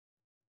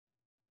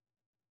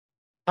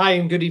Hi,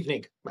 and good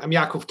evening. I'm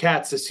Yaakov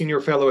Katz, a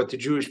Senior Fellow at the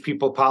Jewish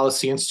People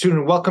Policy Institute,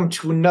 and welcome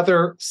to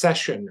another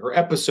session or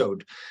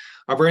episode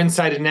of our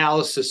Inside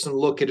Analysis and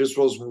look at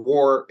Israel's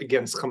war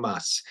against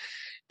Hamas.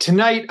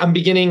 Tonight, I'm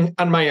beginning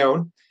on my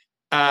own.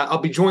 I'll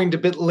be joined a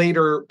bit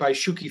later by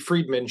Shuki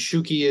Friedman.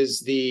 Shuki is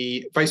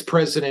the Vice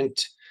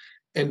President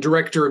and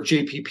Director of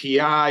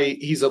JPPI.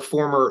 He's a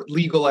former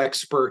legal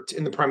expert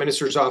in the Prime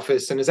Minister's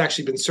office and has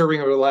actually been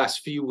serving over the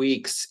last few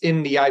weeks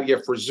in the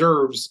IDF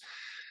reserves.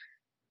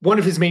 One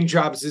of his main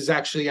jobs is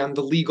actually on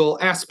the legal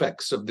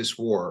aspects of this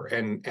war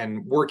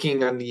and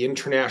working on the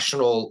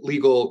international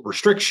legal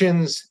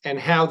restrictions and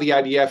how the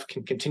IDF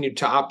can continue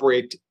to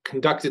operate,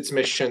 conduct its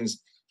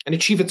missions, and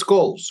achieve its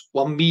goals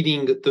while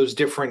meeting those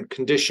different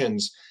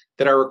conditions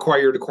that are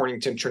required according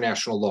to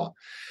international law.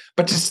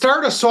 But to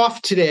start us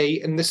off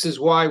today, and this is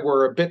why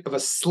we're a bit of a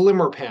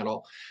slimmer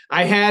panel,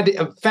 I had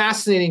a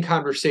fascinating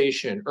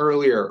conversation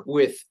earlier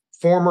with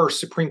former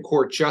Supreme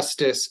Court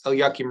Justice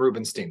Elyakim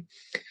Rubinstein.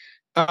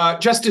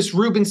 Justice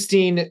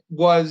Rubinstein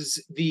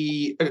was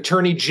the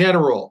Attorney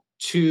General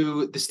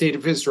to the State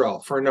of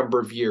Israel for a number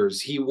of years.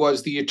 He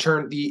was the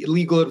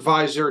legal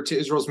advisor to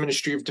Israel's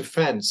Ministry of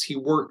Defense. He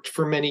worked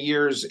for many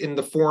years in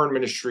the Foreign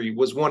Ministry,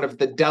 was one of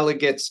the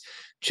delegates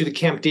to the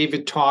Camp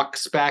David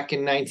talks back in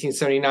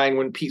 1979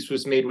 when peace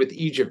was made with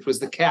Egypt, was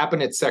the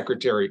cabinet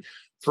secretary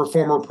for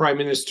former Prime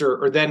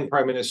Minister or then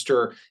Prime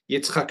Minister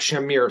Yitzhak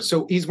Shamir.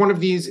 So he's one of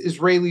these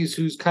Israelis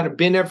who's kind of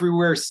been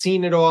everywhere,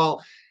 seen it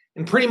all,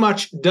 and pretty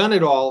much done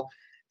it all,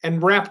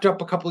 and wrapped up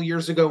a couple of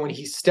years ago when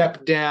he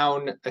stepped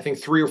down, I think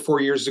 3 or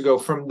 4 years ago,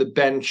 from the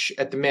bench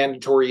at the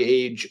mandatory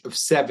age of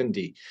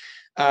 70.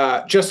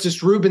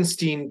 Justice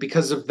Rubinstein,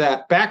 because of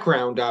that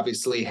background,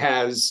 obviously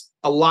has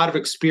a lot of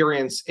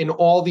experience in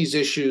all these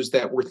issues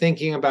that we're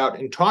thinking about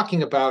and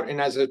talking about. And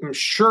as I'm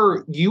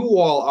sure you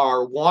all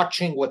are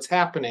watching what's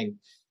happening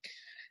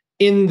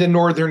in the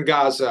northern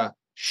Gaza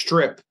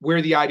Strip,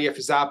 where the IDF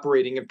is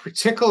operating, and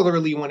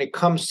particularly when it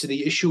comes to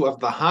the issue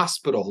of the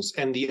hospitals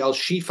and the El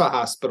Shifa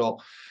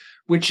hospital,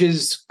 which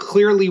is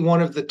clearly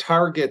one of the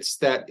targets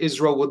that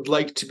Israel would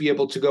like to be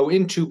able to go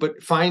into,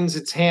 but finds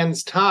its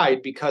hands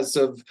tied because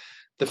of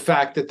the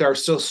fact that there are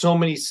still so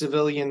many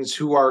civilians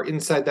who are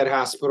inside that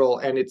hospital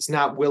and it's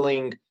not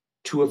willing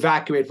to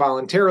evacuate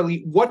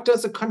voluntarily. What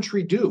does a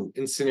country do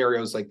in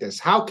scenarios like this?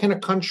 How can a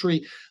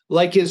country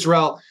like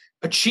Israel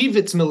achieve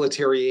its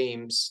military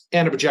aims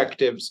and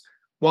objectives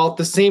while at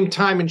the same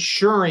time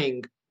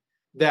ensuring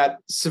that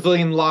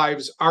civilian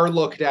lives are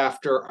looked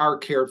after, are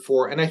cared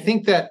for? And I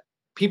think that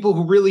people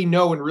who really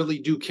know and really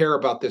do care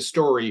about this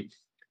story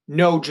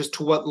know just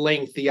to what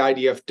length the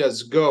IDF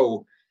does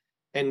go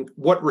and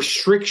what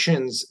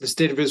restrictions the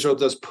state of Israel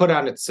does put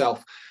on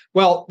itself.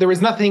 Well, there is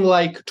nothing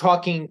like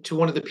talking to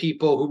one of the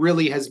people who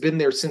really has been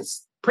there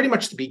since pretty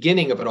much the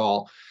beginning of it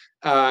all,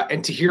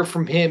 and to hear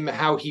from him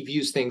how he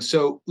views things.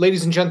 So,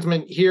 ladies and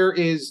gentlemen, here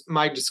is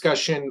my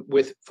discussion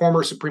with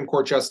former Supreme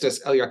Court Justice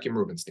Elyakim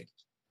Rubinstein.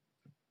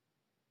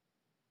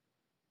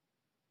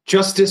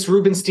 Justice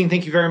Rubinstein,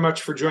 thank you very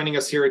much for joining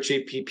us here at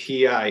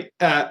JPPI.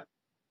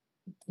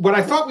 What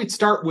I thought we'd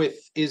start with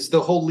is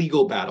the whole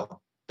legal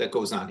battle that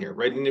goes on here,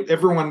 right? And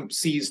everyone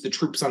sees the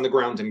troops on the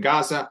ground in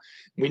Gaza.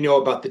 We know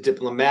about the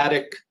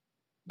diplomatic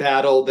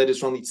battle that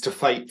Israel needs to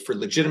fight for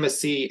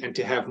legitimacy and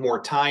to have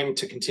more time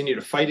to continue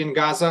to fight in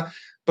Gaza.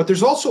 But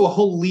there's also a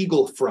whole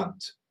legal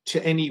front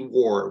to any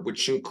war,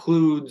 which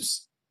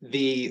includes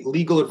the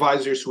legal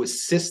advisors who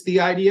assist the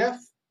IDF,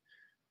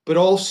 but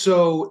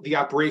also the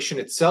operation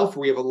itself.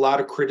 We have a lot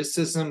of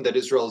criticism that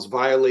Israel is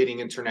violating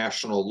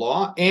international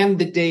law. And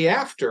the day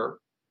after,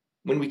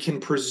 when we can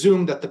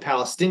presume that the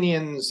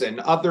Palestinians and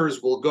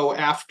others will go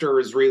after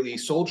Israeli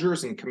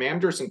soldiers and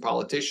commanders and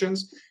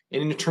politicians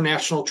in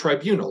international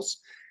tribunals.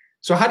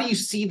 So how do you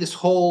see this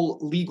whole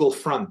legal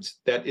front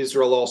that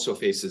Israel also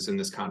faces in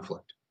this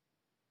conflict?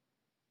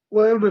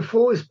 Well,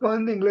 before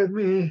responding, let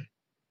me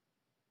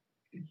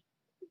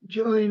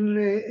join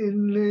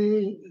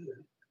in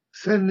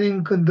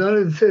sending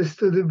condolences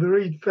to the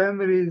bereaved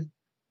families.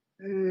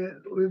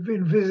 We've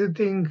been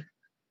visiting,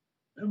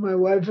 my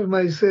wife and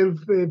myself,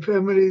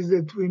 families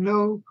that we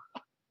know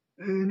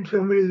and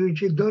families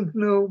which you don't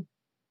know,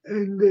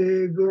 and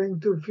going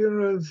to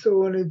funerals,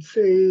 so on. It's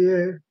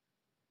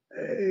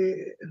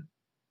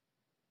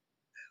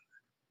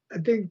I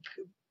think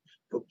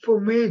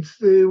for me, it's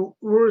the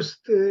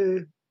worst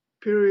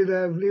period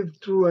I've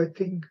lived through, I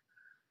think,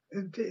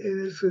 in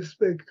this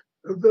respect.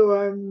 Although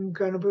I'm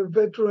kind of a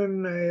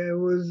veteran, I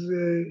was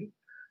a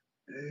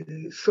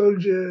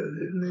soldier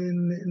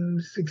in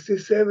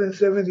 67,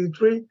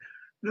 73,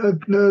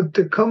 not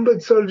a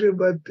combat soldier,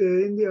 but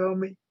in the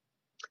army.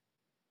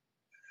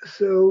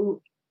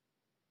 So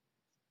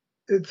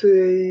it's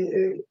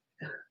an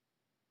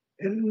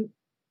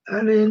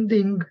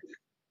unending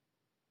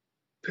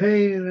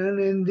pain and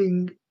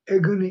unending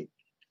agony.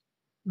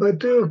 But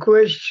to your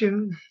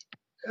question,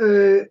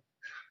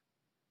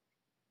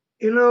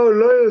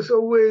 lawyers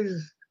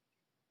always,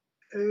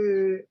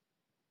 there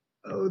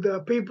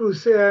are people who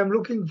say, I'm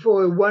looking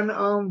for a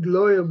one-armed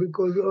lawyer,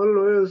 because all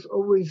lawyers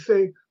always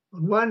say,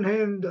 on one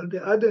hand. On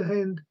the other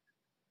hand,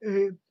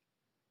 in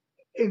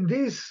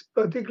this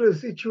particular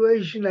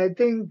situation, I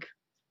think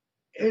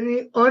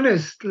any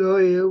honest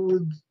lawyer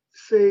would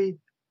say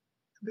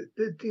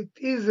that it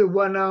is a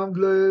one-armed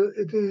lawyer.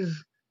 It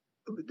is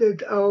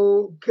that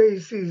our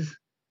case is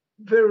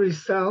very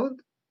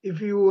sound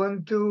if you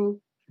want to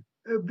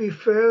be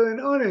fair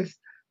and honest.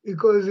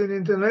 Because in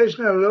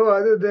international law,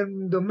 other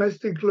than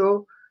domestic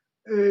law,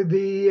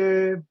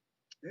 the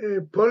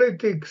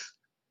politics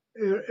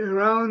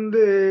around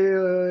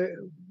the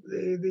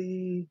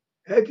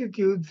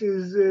attitudes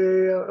is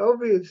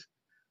obvious.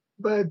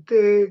 But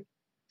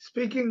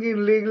speaking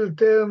in legal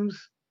terms,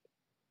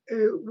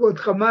 what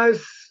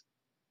Hamas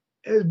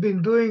has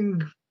been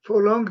doing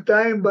for a long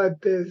time,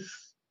 but has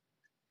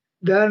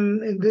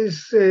done in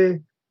this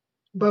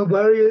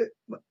barbarous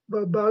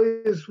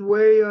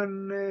way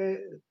on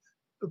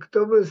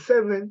October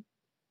 7th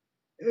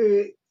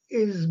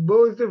is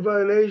both a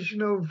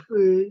violation of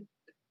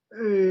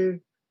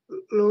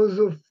laws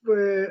of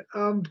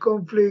armed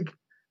conflict,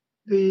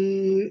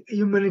 the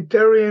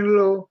humanitarian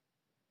law,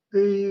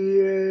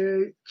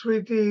 the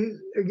treaty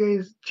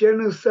against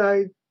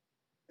genocide,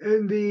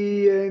 and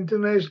the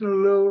international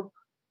law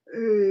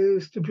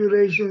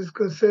stipulations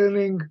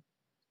concerning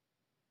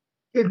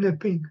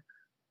kidnapping.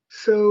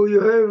 So you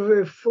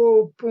have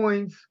 4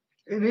 points,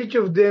 and each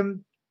of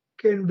them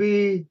can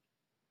be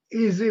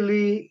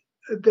easily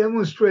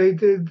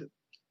demonstrated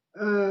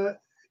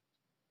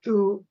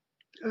to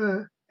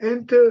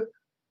enter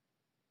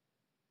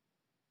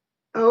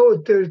our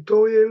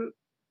territorial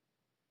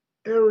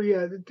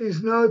area that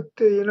is not,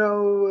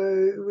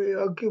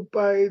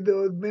 occupied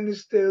or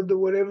administered or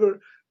whatever.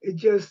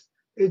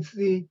 It's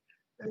the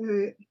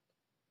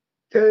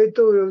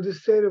territory of the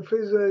state of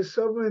Israel,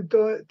 sovereign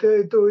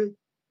territory,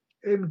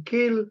 and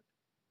kill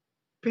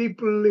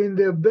people in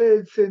their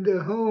beds, in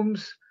their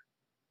homes,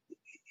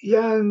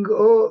 young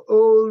or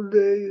old,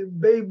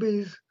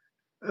 babies,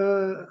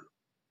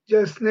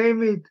 just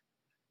name it,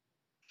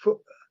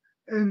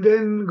 and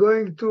then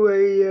going to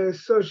a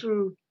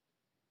social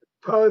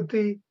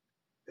party,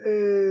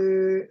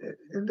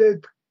 and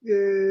that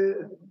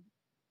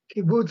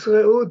kibbutz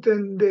Reut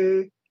and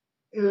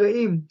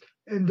Re'im,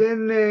 and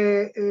then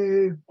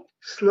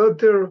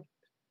slaughter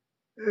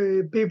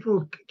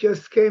people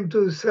just came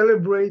to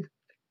celebrate.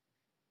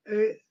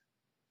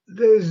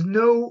 There's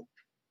no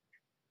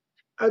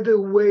other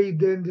way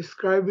than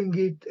describing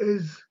it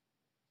as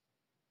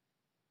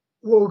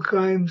war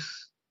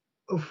crimes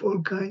of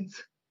all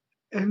kinds.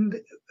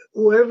 And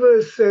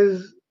whoever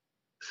says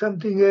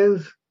something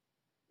else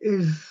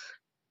is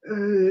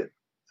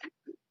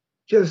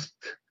just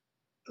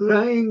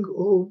lying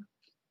or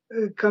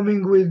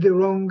coming with the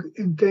wrong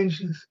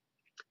intentions.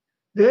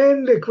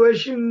 Then the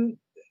question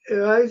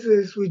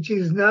arises, which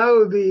is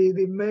now the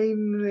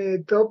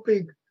main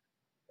topic,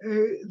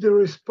 the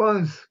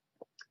response.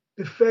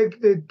 The fact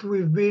that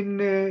we've been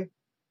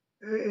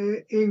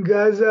in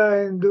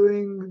Gaza and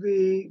doing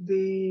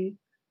the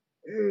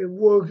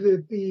work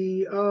that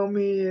the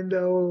army and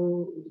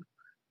our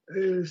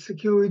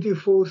security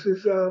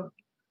forces are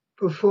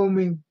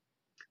performing.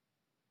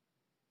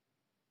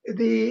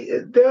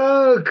 There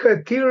are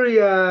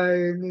criteria,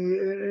 and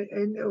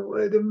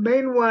the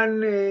main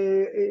one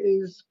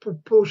is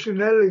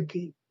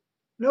proportionality.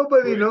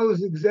 Nobody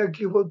knows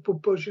exactly what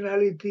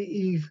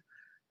proportionality is.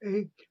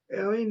 As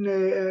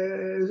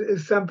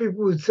some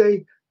people would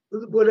say,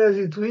 what does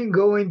it mean?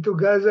 Go into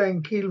Gaza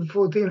and kill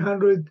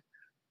 1,400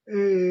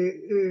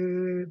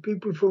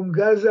 people from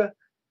Gaza?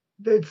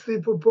 That's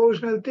the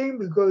proportional thing,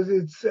 because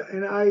it's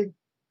an eye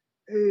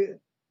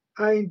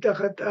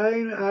tachat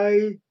ayin,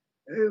 eye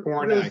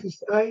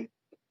versus eye.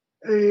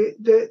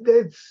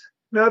 That's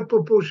not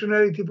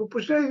proportionality.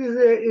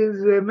 Proportionality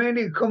is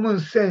mainly common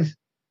sense.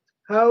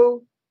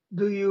 How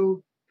do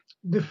you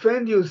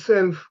defend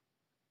yourself?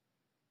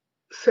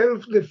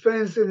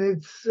 Self-defense in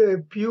its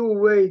pure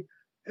way,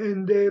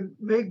 and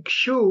make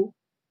sure,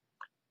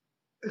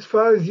 as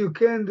far as you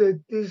can, that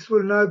this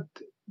will not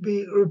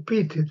be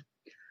repeated.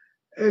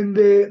 And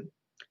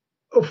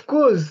of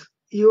course,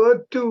 you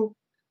ought to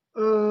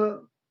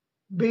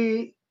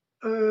be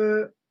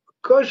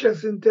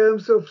cautious in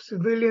terms of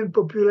civilian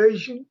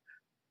population.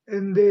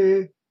 And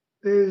I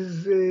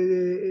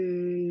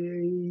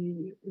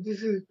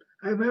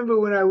remember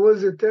when I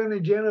was Attorney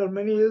General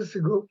many years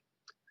ago,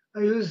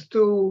 I used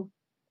to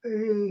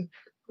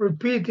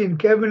repeat in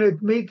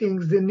cabinet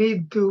meetings the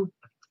need to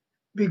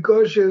be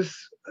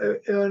cautious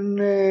on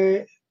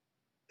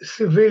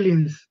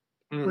civilians.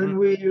 Mm-hmm. When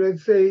we,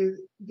 let's say,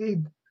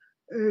 did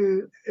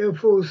Air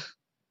Force,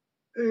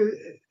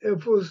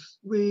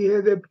 we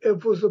had Air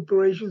Force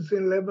operations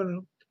in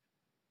Lebanon.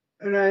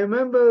 And I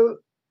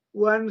remember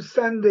one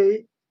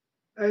Sunday,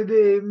 I had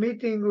a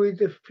meeting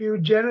with a few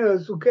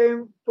generals who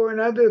came for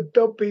another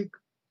topic.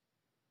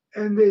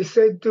 And they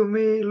said to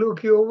me,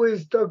 look, you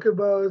always talk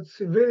about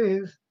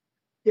civilians.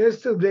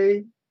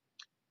 Yesterday,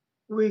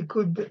 we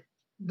could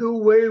do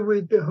away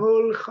with the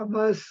whole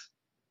Hamas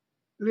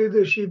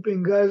leadership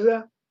in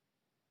Gaza.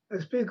 I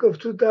speak of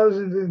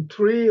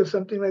 2003 or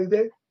something like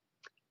that.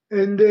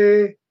 And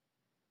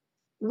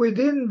we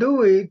didn't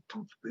do it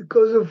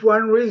because of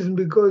one reason,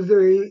 because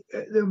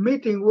the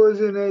meeting was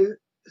in a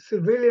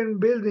civilian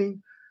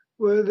building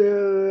where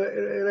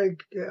there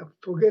are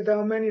forget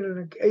how many,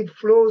 like 8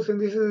 floors, and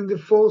this is in the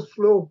 4th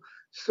floor.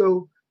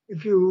 So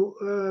if you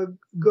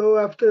go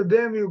after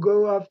them, you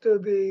go after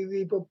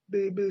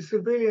the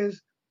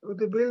civilians of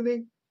the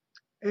building,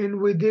 and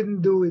we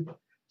didn't do it.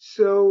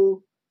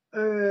 So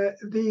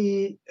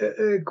the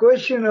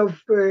question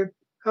of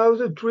how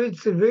to treat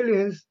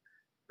civilians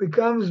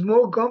becomes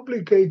more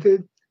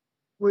complicated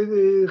with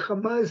the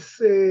Hamas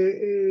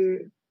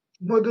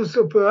modus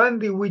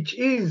operandi, which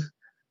is,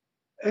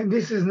 and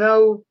this is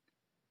now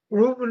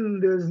proven,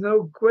 there's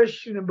no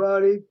question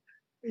about it,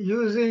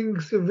 using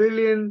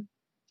civilian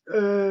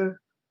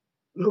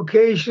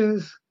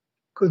locations,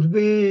 could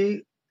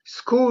be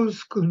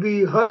schools, could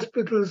be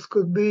hospitals,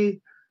 could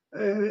be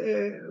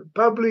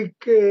public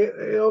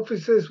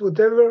offices,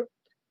 whatever,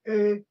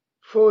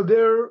 for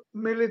their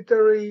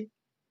military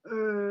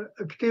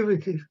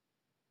activities,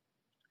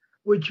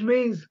 which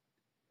means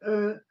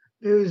there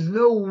is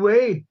no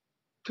way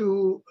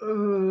to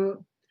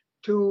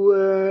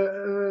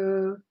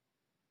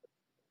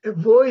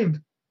avoid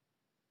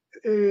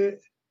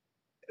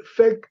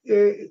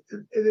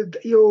that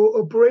your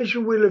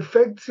operation will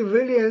affect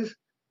civilians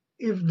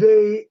if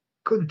they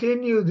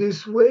continue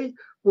this way.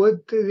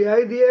 What the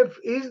IDF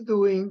is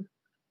doing,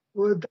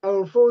 what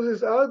our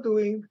forces are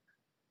doing,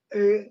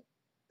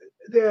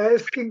 they're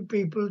asking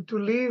people to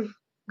leave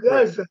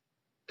Gaza,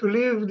 to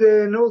leave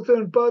the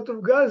northern part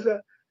of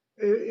Gaza.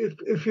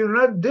 If you're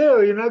not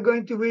there, you're not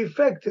going to be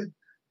affected.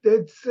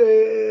 That's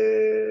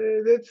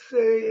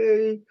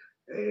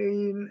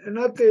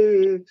not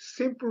a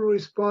simple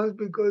response,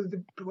 because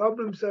the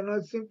problems are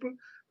not simple,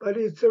 but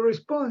it's a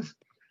response.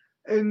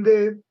 And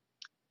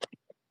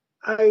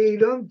I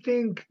don't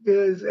think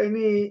there's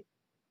any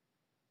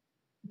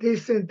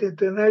decent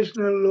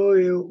international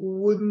lawyer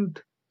who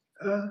wouldn't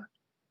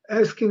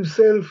ask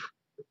himself,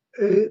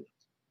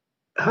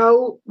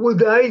 how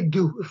would I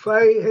do if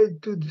I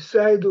had to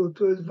decide or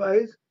to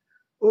advise,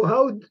 or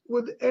how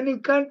would any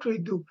country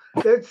do?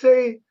 Let's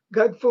say,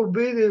 God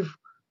forbid,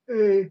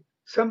 if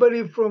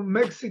somebody from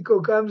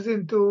Mexico comes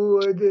into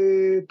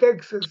the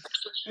Texas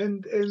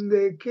and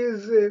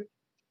kills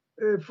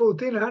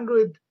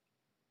 1,400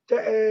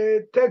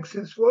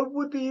 Texans, what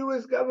would the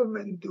U.S.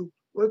 government do?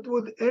 What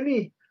would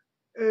any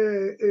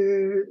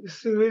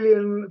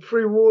civilian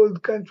free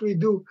world country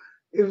do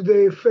if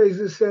they face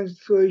the same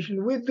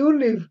situation? We do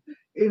live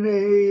in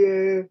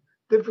a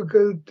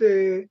difficult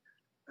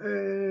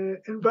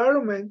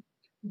environment,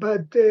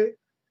 but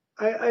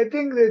I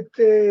think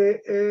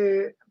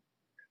that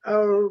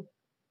our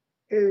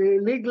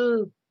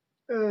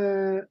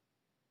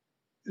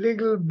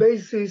legal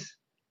basis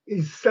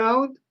is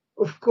sound.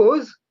 Of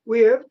course,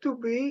 we have to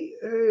be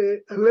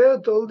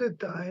alert all the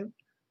time,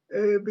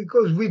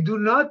 because we do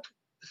not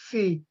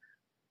see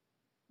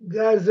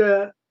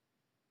Gaza,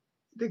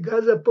 the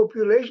Gaza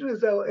population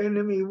as our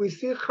enemy. We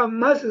see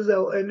Hamas as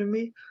our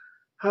enemy.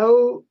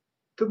 How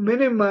to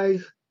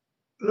minimize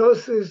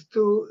losses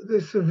to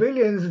the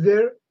civilians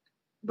there,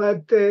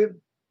 but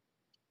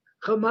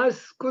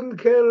Hamas couldn't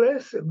care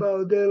less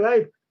about their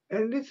life.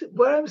 And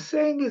what I'm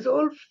saying is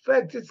all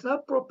facts. It's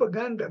not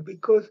propaganda,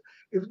 because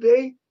if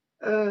they,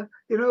 people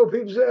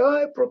say,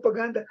 "Oh,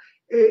 propaganda."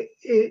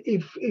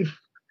 If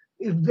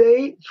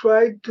they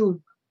try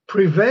to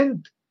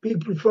prevent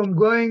people from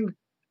going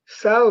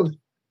south,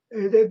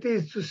 that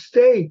is to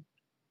stay,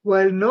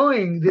 while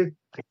knowing that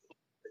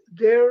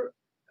their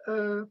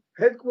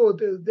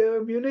headquarters,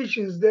 their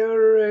munitions,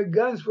 their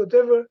guns,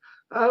 whatever,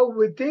 are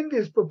within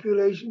this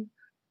population,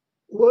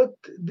 what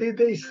did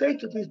they say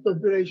to this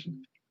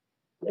population?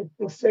 That's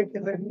the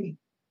second I mean.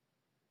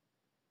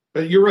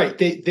 But you're right.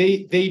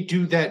 They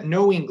do that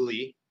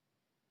knowingly,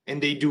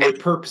 and they do it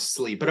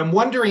purposely. But I'm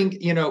wondering,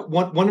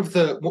 one of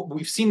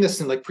we've seen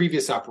this in like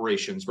previous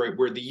operations, right,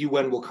 where the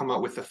UN will come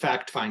out with a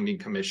fact-finding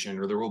commission,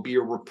 or there will be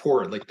a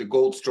report, like the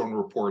Goldstone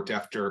report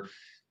after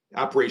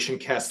Operation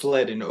Cast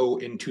Lead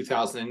in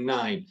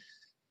 2009.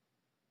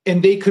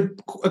 And they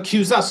could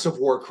accuse us of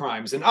war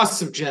crimes and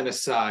us of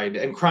genocide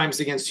and crimes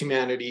against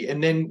humanity.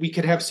 And then we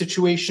could have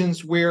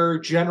situations where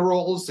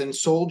generals and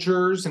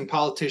soldiers and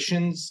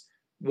politicians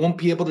won't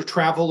be able to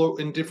travel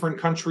in different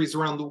countries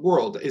around the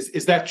world.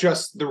 Is that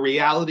just the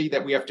reality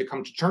that we have to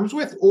come to terms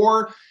with?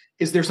 Or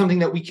is there something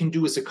that we can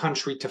do as a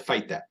country to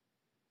fight that?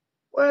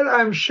 Well,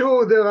 I'm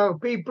sure there are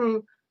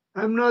people.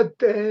 I'm not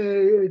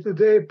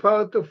today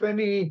part of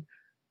any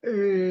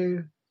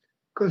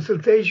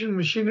consultation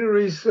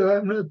machinery, so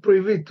I'm not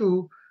privy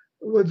to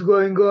what's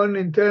going on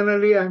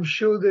internally. I'm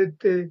sure that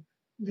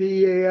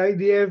the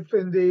IDF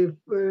and the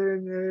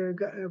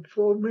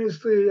Foreign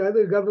Ministry,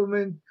 other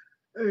government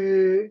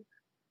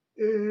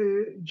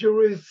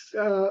jurists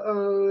are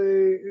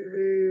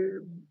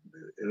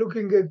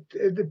looking at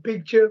the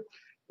picture.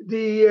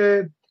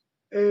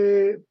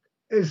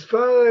 As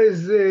far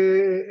as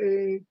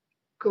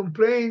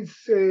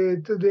complaints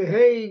to The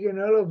Hague and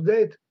all of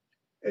that,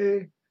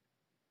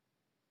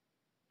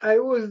 I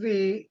was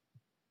the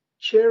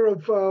chair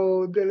of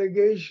our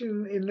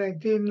delegation in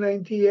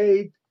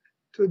 1998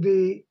 to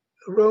the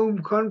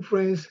Rome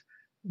Conference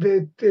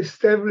that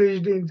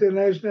established the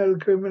International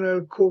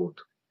Criminal Court.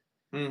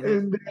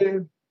 And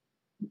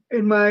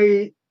in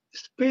my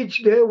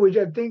speech there, which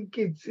I think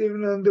it's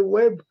even on the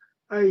web,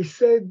 I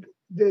said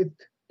that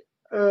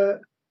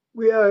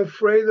we are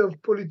afraid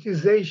of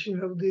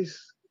politicization of this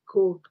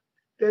court.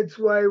 That's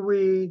why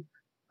we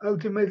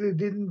ultimately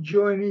didn't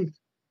join it,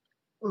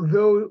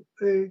 although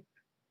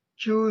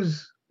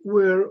Jews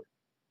were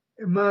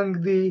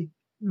among the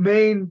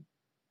main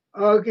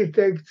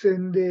architects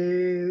and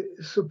the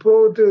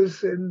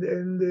supporters and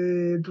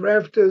the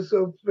drafters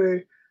of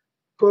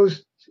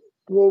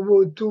post-World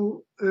War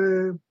II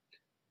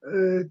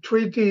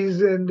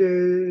treaties, and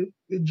the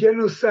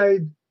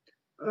genocide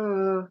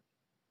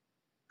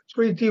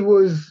treaty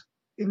was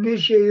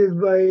initiated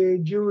by a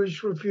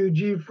Jewish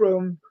refugee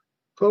from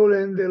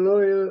Poland, the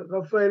lawyer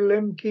Raphael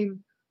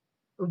Lemkin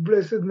of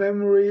blessed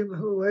memory,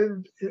 who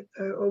had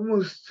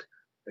almost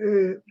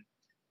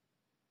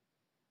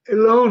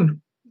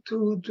alone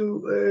to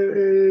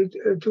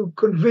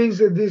convince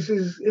that this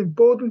is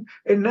important.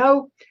 And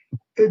now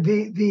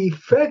the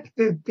fact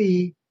that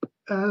the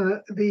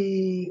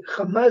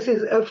Hamas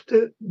is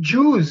after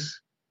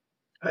Jews.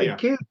 I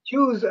killed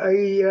Jews.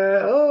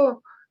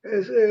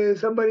 As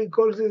somebody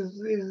calls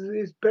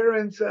his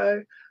parents,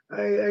 I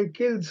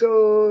killed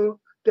so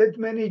that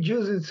many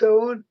Jews and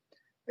so on,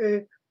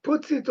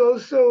 puts it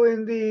also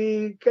in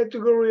the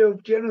category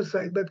of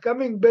genocide. But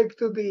coming back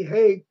to the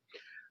Hague,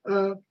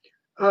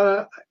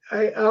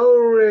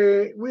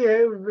 we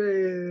have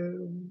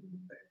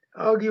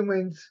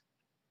arguments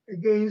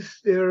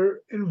against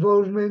their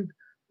involvement.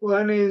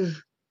 One is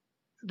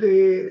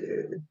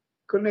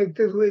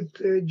connected with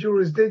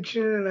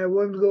jurisdiction, and I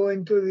won't go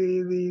into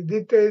the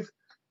details.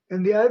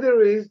 And the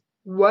other is,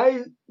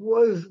 why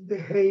was the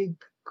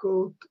Hague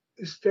Court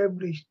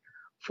established?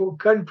 For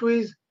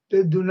countries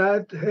that do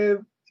not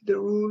have the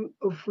rule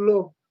of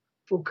law,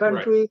 for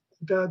countries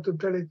that are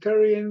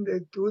totalitarian,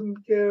 that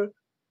wouldn't care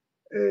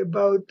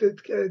about it.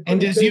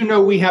 And as you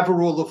know, we have a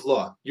rule of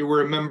law. You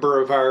were a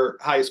member of our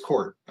highest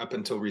court up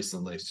until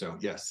recently, so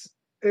yes.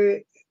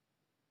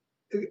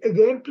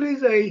 Again,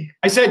 please.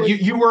 I said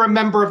you were a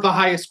member of the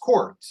highest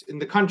court in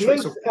the country,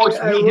 yes, so of course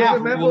I we was have a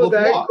a member rule of the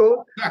of High law.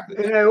 Court,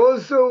 Exactly. and I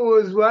also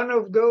was one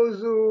of those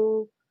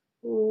who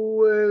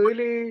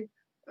really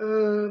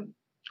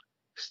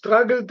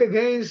struggled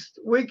against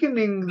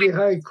weakening the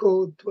High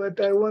Court, but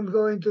I won't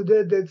go into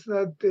that. That's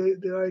not the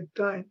right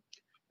time.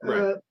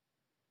 Right.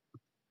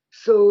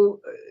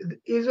 So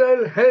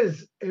Israel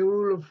has a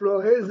rule of law,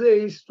 has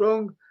a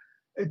strong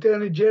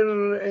Attorney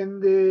General,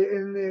 and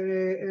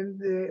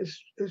a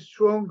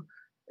strong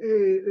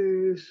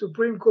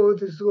Supreme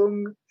Court, a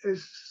strong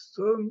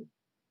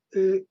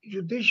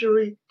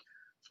judiciary.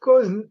 Of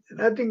course,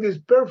 nothing is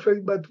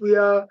perfect, but we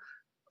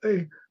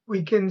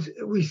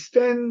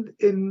stand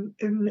in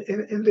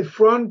the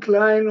front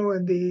line, or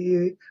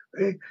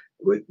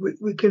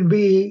we can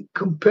be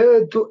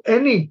compared to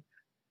any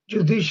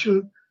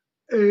judicial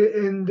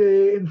and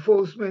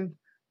enforcement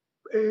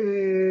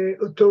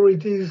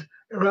authorities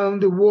around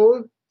the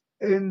world,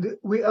 and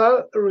we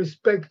are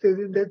respected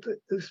in that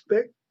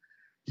respect.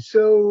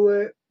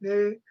 So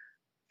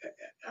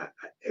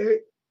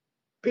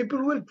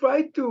people will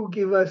try to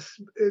give us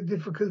a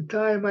difficult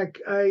time. I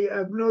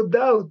have no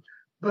doubt,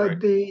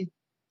 but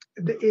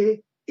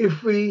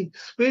if we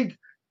speak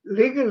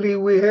legally,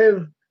 we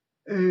have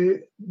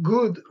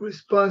good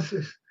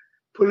responses.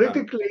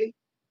 Politically,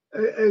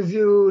 as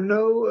you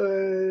know,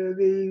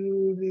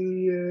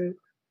 the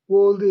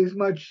world is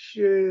much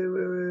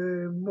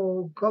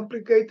more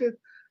complicated,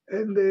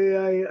 and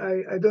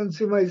I don't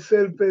see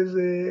myself as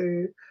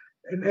an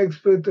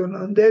expert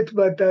on that.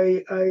 But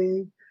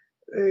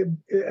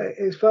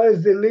as far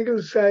as the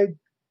legal side,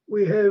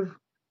 we have,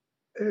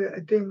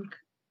 I think,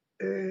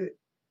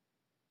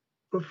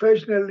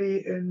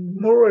 professionally and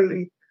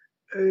morally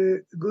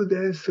good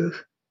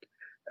answers.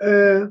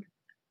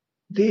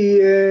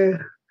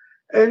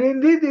 And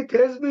indeed, it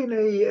has been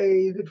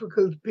a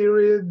difficult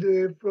period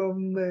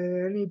from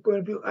any point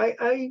of view.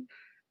 I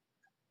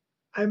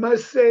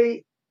must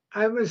say,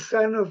 I'm a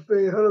son of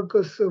a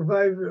Holocaust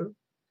survivor.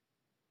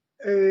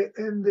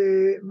 And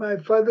my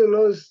father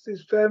lost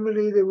his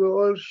family. They were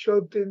all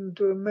shot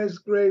into a mass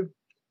grave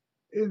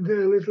in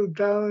the little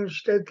town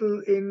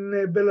Shtetl in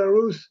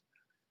Belarus.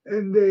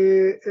 And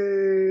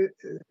the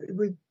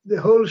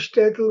whole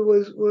Shtetl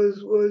was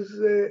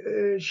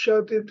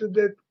shot into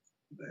that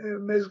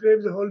mass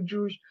grave, the whole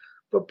Jewish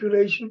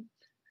population.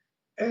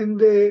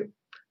 And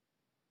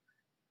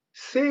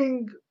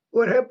seeing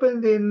what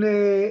happened in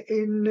the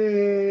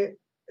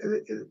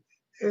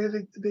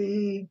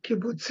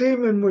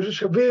kibbutzim and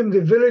moshavim,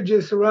 the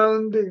villages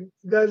around the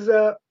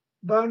Gaza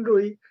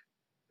boundary,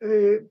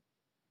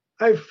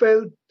 I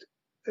felt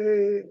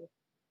a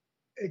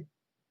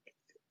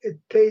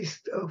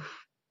taste of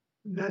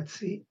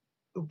Nazi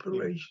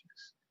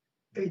operations,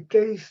 a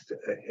taste,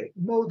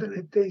 more than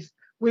a taste.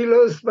 We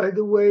lost, by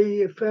the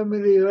way, a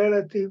family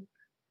relative,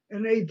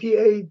 an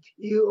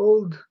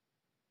 88-year-old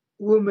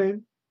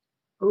woman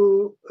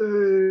who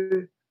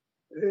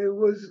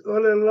was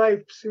all her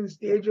life, since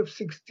the age of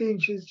 16,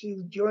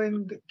 she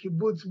joined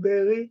Kibbutz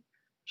Be'eri.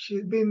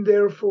 She's been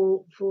there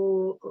for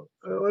all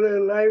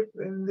her life,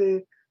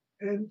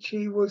 and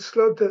she was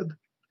slaughtered.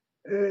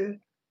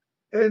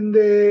 And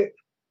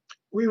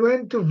we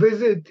went to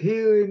visit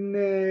here in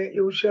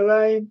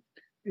Yerushalayim,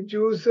 in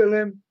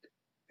Jerusalem,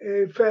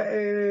 a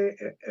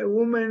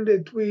woman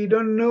that we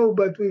don't know,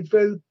 but we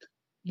felt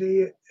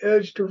the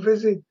urge to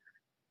visit.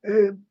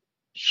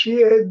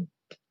 She had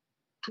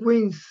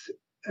twins.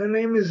 Her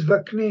name is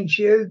Vaknin.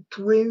 She had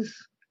twins,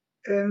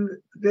 and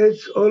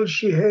that's all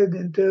she had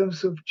in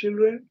terms of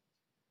children.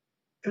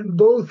 And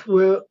both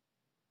were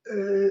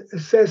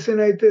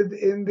assassinated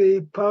in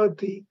the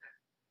party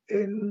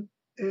in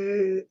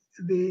the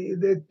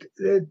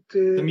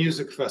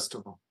music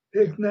festival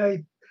that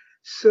night.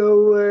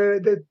 So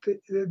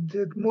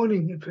that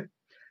morning, in fact.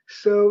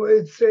 So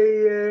it's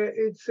a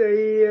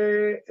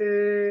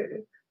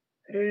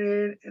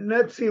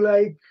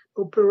Nazi-like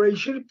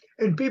operation,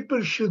 and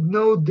people should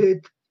know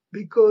that,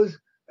 because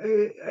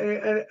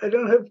I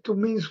don't have to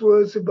mince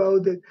words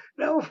about it.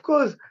 Now, of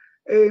course,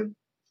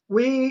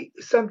 we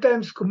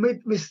sometimes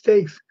commit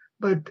mistakes,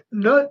 but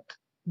not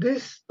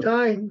this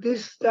time.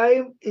 This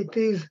time it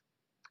is,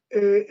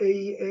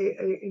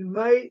 in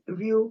my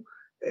view,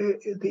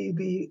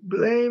 the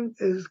blame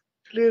is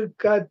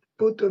clear-cut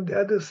put on the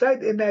other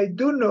side, and I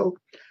do know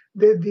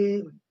that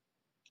the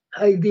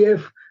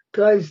IDF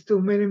tries to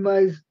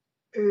minimize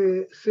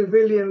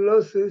civilian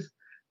losses,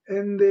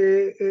 and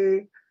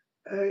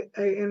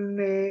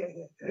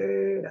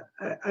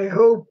I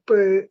hope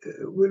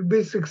will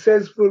be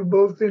successful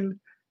both in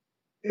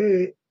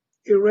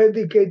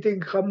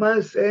eradicating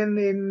Hamas and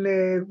in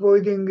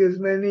avoiding as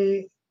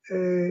many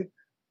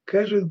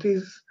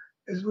casualties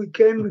as we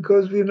can,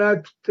 because we're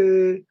not,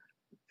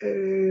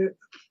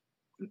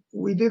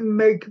 we didn't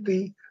make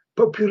the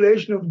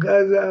population of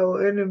Gaza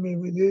our enemy.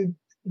 We did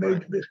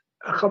make the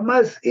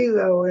Hamas is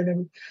our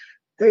enemy.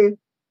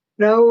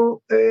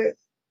 Now,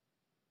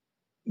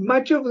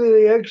 much of the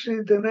reaction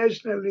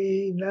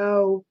internationally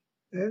now,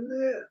 and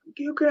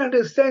you can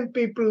understand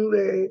people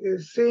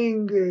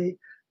seeing a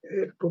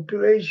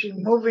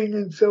population moving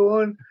and so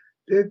on,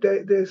 that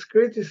there's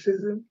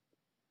criticism,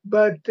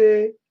 but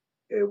I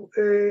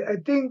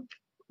think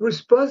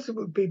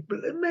responsible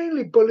people, and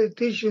mainly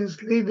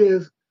politicians,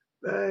 leaders,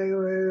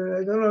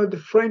 I don't know, the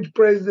French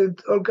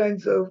president, all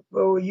kinds of,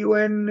 or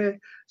UN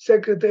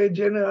Secretary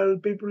General,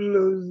 people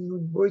whose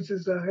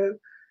voices are heard,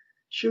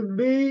 should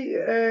be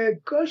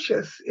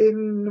cautious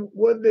in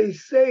what they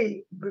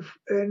say,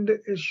 and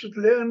should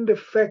learn the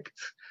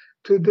facts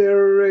to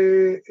their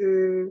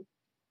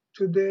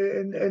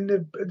and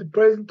the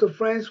president of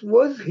France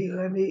was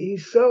here, and he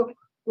saw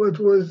what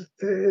was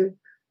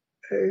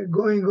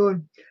going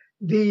on.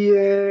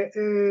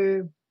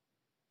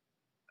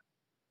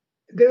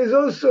 There is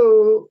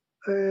also,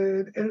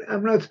 and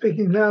I'm not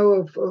speaking now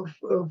of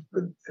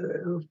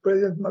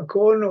President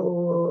Macron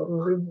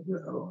or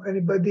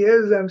anybody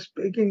else. I'm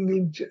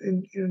speaking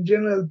in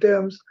general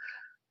terms.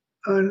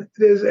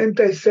 There's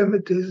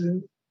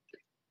anti-Semitism.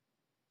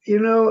 You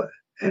know,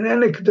 an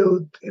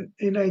anecdote.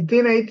 In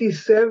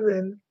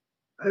 1987,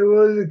 I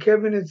was a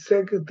cabinet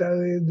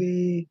secretary.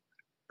 The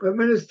prime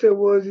minister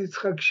was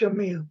Yitzhak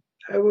Shamir.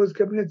 I was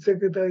cabinet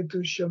secretary to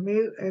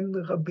Shamir and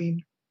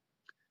Rabin.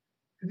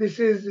 This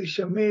is the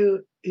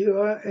Shamir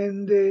era,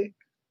 and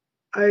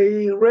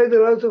I read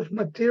a lot of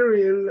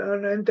material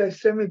on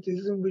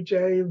anti-Semitism, which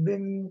I have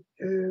been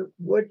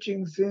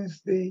watching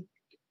since the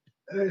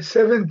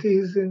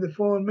 70s in the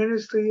foreign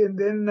ministry, and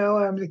then now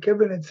I'm the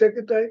cabinet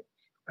secretary.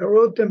 I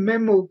wrote a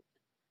memo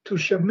to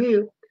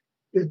Shamir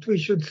that we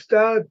should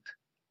start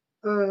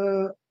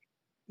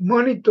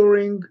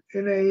monitoring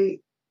in a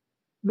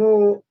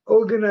more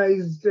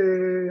organized,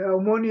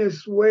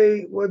 harmonious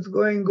way what's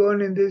going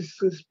on in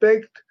this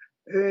respect,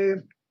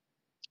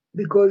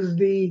 because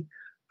the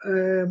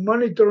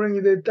monitoring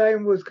at the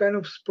time was kind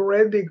of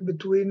sporadic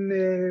between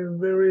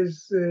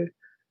various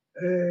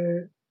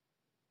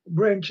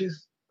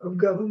branches of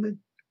government.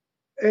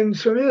 And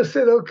Shamir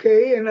said,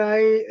 okay, and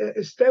I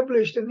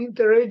established an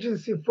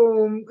interagency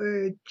forum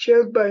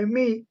chaired by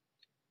me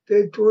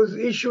that was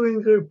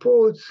issuing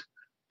reports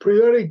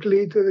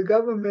periodically to the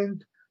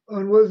government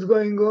on what's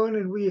going on,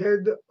 and we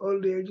had all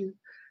the agencies.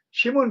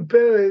 Shimon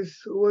Peres,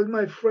 who was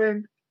my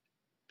friend,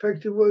 in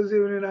fact, he was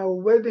even in our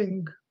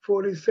wedding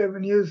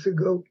 47 years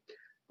ago,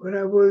 when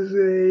I was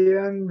a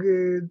young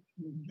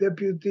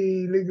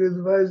deputy legal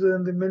advisor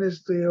in the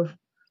Ministry of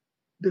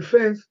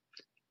Defense,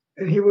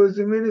 and he was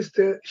the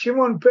minister.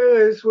 Shimon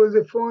Peres was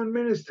a foreign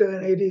minister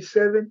in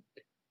 87,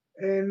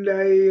 and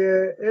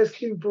I asked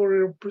him for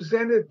a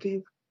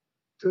representative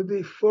to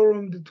the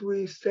forum that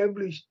we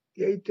established,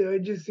 the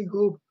interagency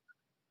group.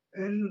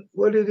 And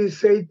what did he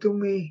say to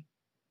me?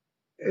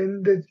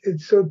 And that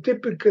it's so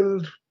typical,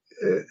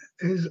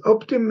 his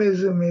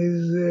optimism,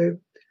 his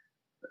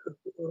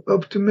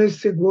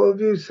optimistic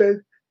worldview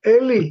said,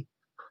 Eli,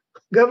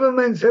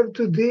 governments have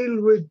to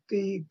deal with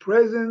the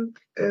present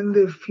and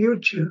the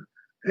future.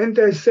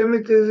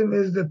 Anti-Semitism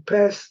is the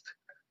past.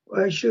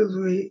 Why should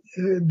we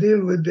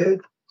deal with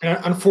that?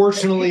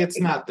 Unfortunately, it's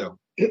not, though.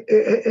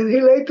 And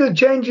he later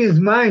changed his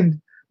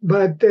mind,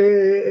 but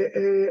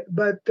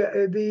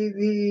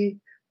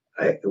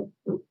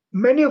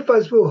many of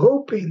us were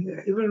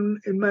hoping, even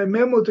in my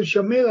memo to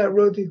Shamir, I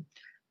wrote it,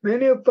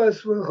 many of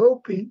us were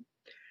hoping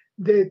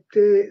that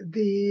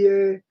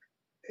the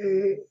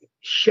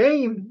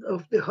shame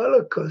of the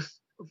Holocaust,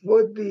 of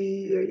what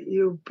the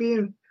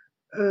European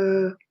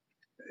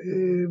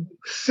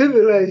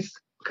civilized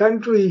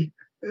country,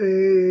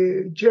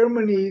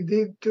 Germany,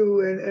 did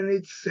to, and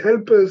its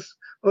helpers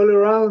all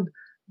around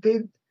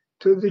did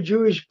to the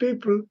Jewish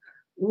people,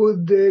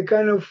 would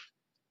kind of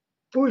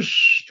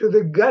push to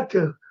the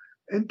gutter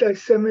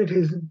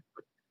anti-Semitism.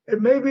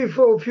 And maybe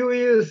for a few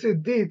years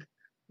it did,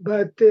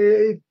 but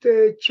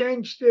it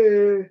changed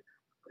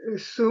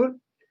soon.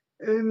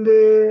 And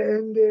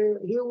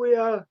here we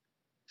are.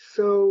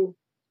 So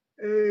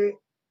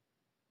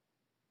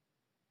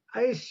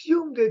I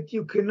assume that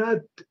you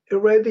cannot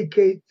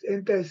eradicate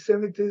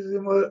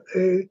anti-Semitism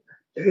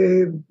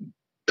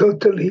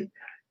totally.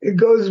 It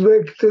goes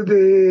back to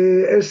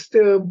the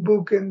Esther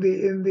book in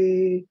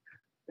the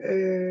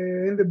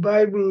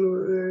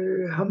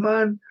Bible,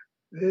 Haman,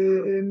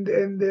 and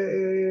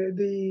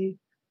the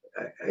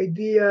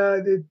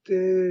idea that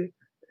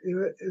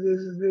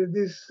there's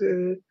this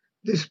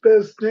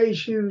dispersed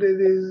nation that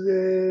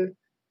is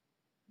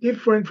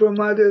different from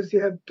others.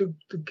 You have to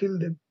kill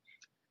them.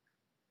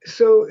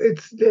 So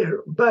it's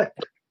there, but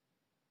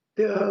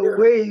there are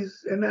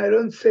ways, and I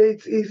don't say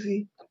it's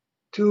easy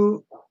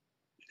to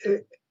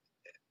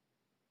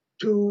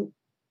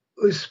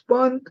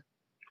respond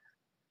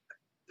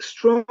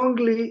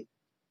strongly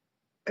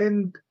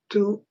and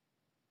to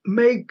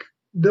make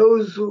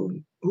those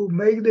who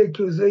make the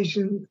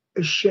accusation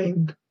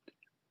ashamed.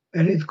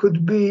 And it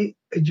could be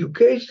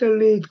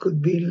educationally, it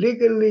could be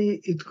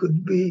legally, it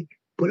could be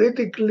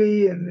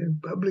politically and in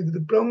public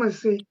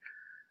diplomacy.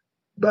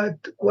 But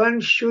one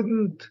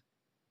shouldn't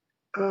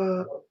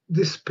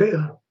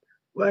despair.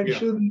 One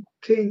shouldn't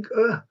think,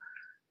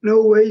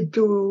 no way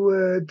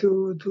to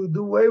do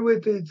away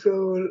with it.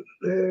 So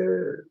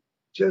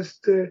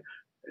just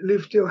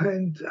lift your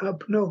hand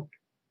up. No.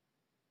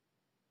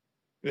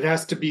 It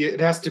has to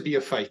be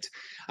a fight.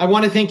 I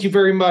want to thank you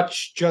very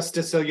much,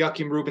 Justice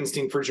Elyakim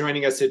Rubinstein, for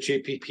joining us at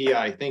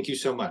JPPI. Thank you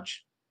so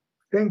much.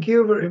 Thank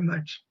you very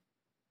much.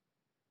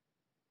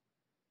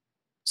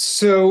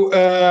 So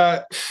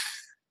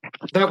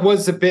that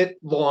was a bit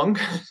long,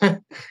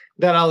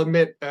 that I'll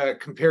admit,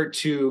 compared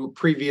to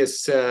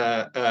previous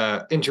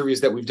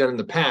interviews that we've done in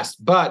the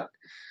past, but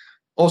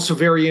also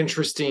very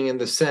interesting in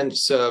the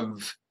sense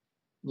of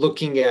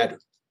looking at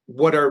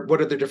what are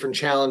the different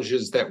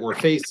challenges that we're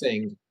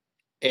facing,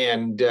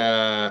 and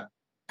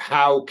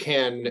how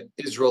can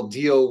Israel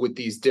deal with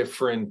these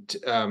different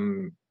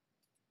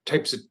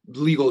types of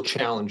legal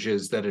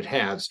challenges that it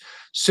has.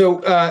 So,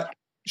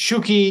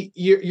 Shuki,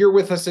 you're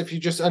with us. If you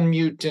just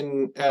unmute,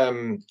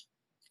 and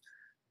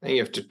you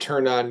have to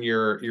turn on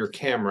your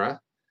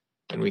camera,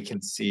 and we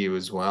can see you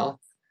as well.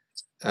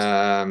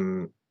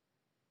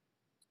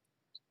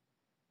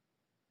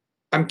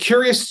 I'm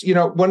curious,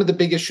 one of the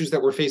big issues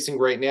that we're facing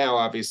right now,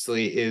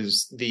 obviously,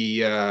 is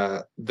the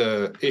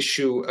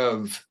issue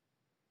of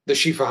the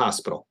Shifa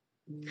hospital.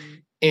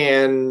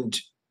 And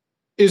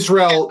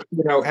Israel,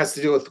 has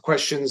to deal with the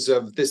questions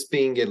of this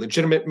being a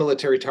legitimate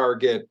military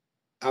target,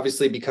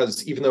 obviously,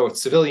 because even though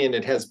it's civilian,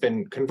 it has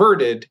been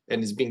converted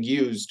and is being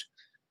used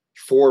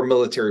for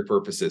military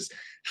purposes.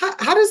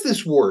 How does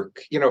this work,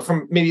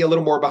 from maybe a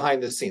little more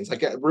behind the scenes?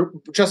 Like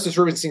Justice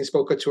Rubinstein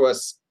spoke to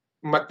us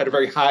at a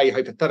very high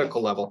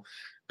hypothetical level,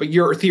 but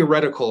you're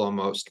theoretical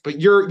almost.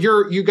 But you're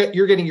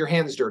getting your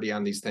hands dirty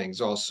on these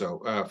things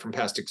also from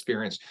past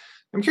experience.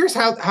 I'm curious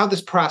how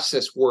this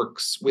process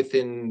works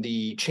within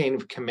the chain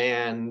of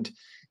command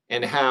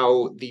and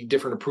how the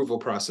different approval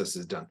process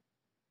is done.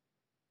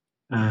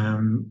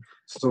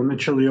 So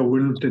naturally, I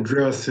wouldn't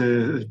address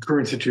the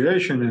current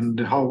situation and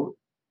how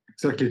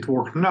exactly it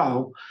works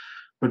now,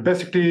 but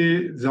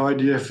basically the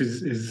IDF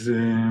is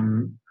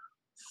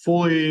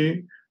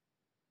fully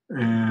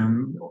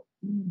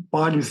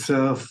bind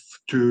itself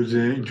to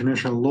the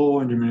international law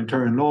and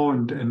humanitarian law,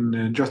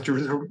 and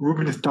Justice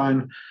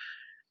Rubinstein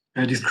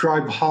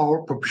described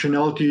how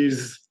proportionality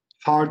is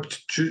hard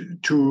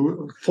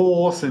to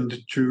force and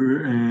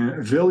to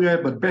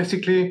evaluate, but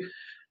basically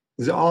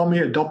the army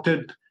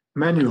adopted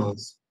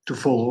manuals to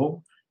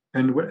follow,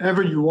 and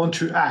whenever you want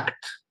to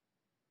act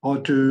or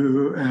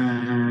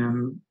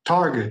to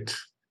target,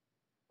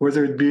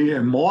 whether it be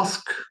a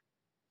mosque,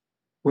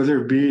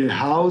 whether it be a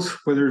house,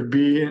 whether it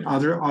be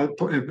another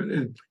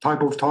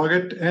type of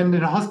target, and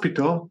in a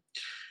hospital,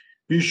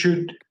 you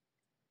should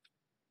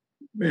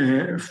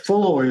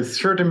follow a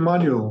certain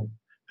manual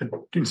that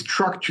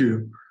instruct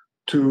you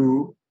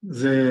to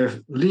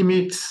the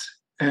limits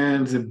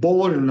and the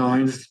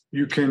borderlines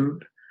you can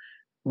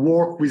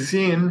work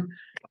within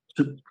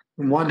to,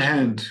 on one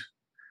hand,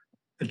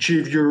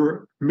 achieve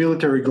your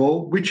military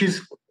goal, which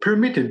is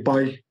permitted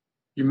by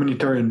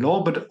humanitarian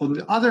law, but on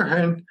the other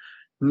hand,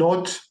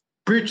 not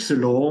breach the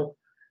law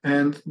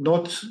and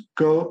not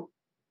go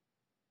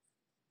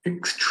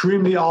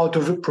extremely out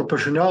of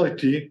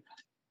proportionality.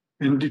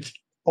 And it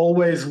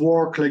always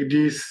works like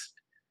this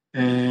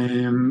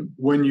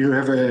when you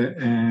have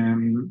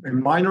a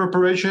minor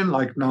operation,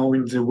 like now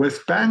in the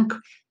West Bank,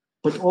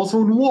 but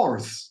also in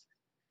wars.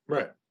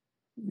 Right.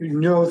 You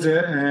know,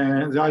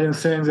 the idea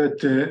saying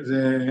that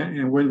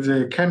when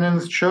the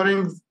cannons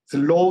shooting, the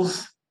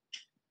laws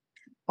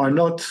are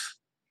not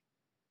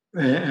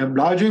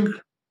obliging,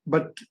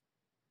 but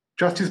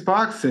Justice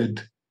Barak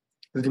said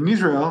that in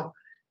Israel,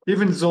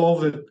 even though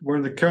that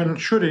when the cannon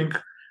shooting,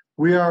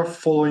 we are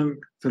following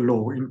the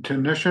law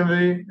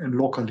internationally and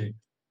locally.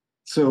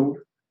 So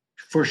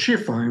for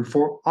Shifa and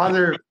for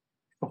other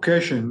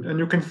occasions, and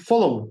you can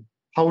follow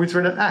how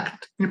Israel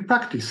act in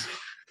practice.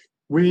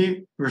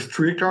 We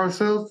restrict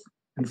ourselves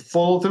and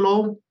follow the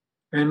law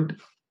and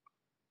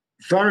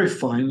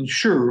verify and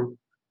ensure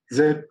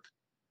that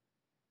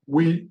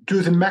we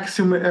do the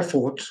maximum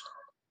effort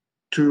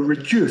to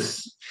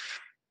reduce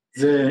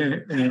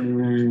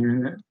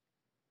the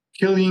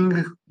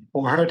killing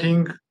or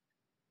hurting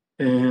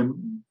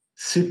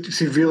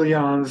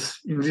civilians,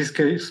 in this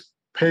case,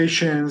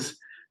 patients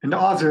and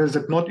others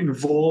that not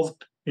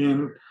involved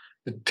in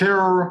the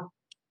terror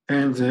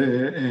and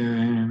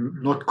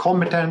not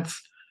competent.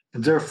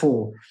 And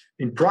therefore,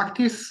 in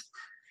practice,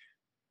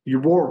 you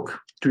work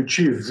to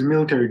achieve the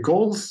military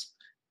goals,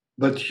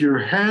 but your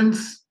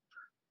hands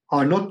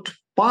are not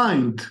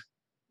bound,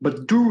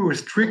 but do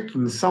restrict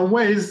in some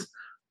ways,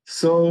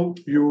 so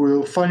you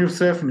will find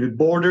yourself in the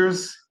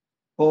borders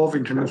of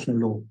international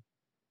law.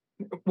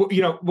 Well,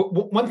 you know,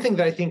 one thing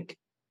that I think,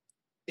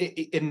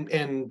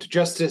 and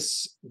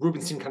Justice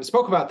Rubinstein kind of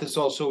spoke about this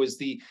also,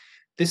 is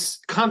this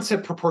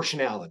concept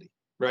proportionality,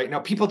 right? Now,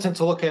 people tend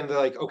to look at it and they're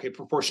like, okay,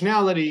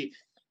 proportionality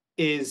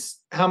is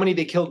how many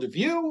they killed of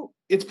you,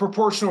 it's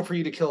proportional for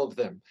you to kill of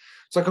them.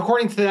 So like,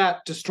 according to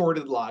that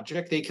distorted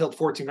logic, they killed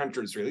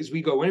 1,400 Israelis.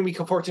 We go in, we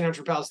kill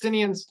 1,400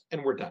 Palestinians,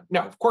 and we're done.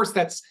 No, of course,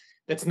 that's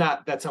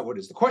not what it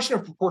is. The question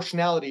of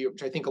proportionality,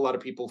 which I think a lot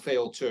of people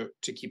fail to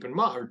keep in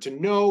mind or to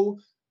know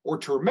or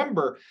to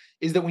remember,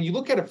 is that when you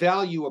look at a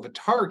value of a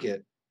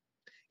target,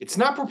 it's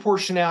not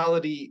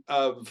proportionality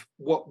of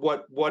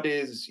what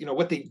is, you know,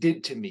 what they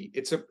did to me.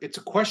 It's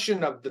a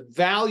question of the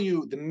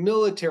value, the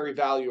military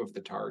value of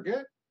the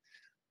target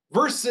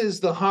versus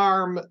the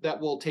harm that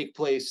will take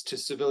place to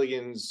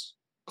civilians,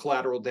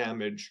 collateral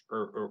damage,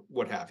 or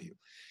what have you.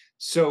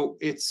 So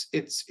it's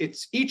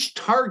each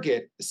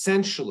target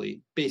essentially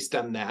based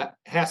on that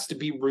has to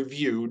be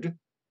reviewed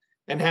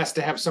and has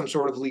to have some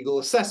sort of legal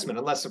assessment,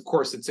 unless of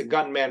course it's a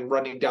gunman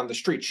running down the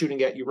street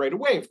shooting at you right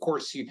away. Of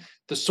course,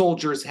 the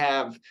soldiers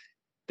have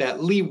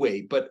that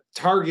leeway, but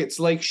targets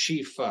like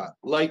Shifa,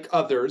 like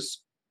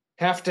others,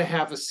 have to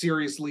have a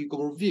serious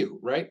legal review,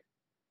 right?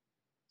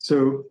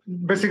 So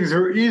basically,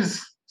 there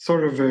is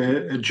sort of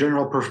a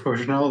general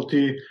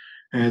proportionality,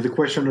 the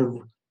question of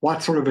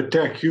what sort of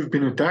attack you've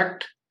been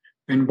attacked,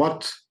 and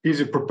what is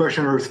a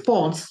proportional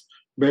response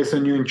based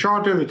on UN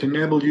Charter that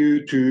enable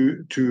you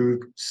to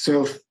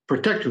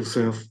self-protect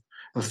yourself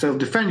or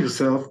self-defend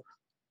yourself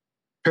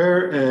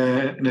per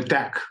an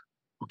attack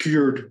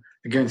occurred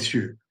against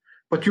you.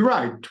 But you're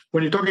right,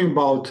 when you're talking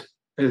about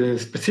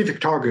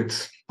specific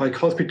targets like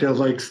hospitals,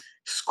 like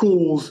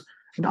schools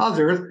and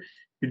others,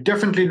 you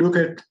definitely look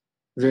at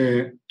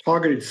the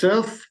target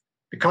itself,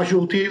 the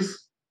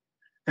casualties,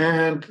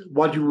 and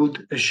what you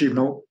would achieve.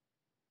 Now,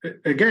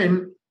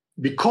 again,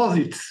 because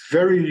it's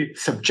very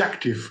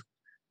subjective,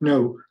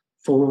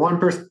 for one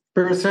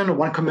person or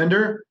one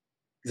commander,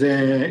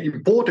 the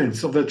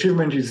importance of the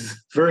achievement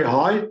is very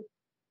high,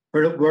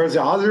 whereas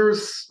the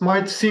others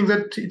might think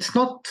that it's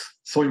not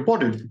so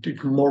important,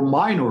 it's more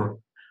minor.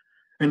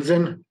 And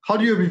then how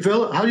do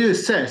you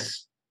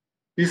assess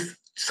this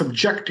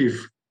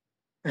subjective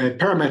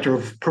parameter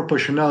of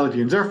proportionality?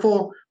 And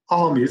therefore,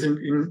 armies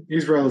in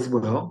Israel as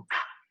well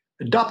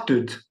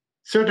adopted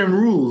certain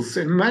rules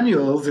and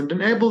manuals and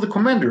enable the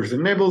commanders,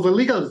 enable the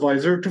legal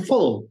advisor to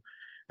follow.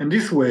 And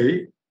this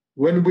way,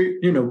 when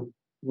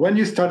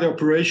you start the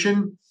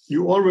operation,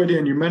 you already,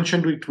 and you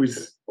mentioned it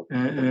with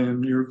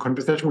your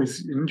conversation with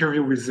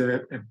interview with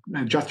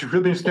Justice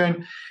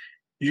Rubinstein,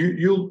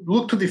 you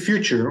look to the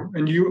future,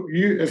 and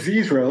you as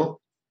Israel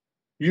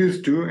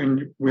used to,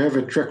 and we have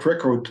a track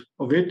record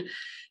of it,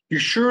 you're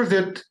sure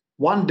that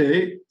one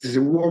day the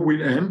war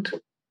will end,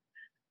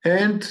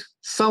 and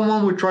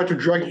someone will try to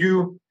drag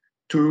you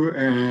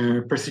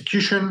to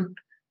persecution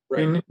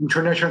in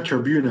international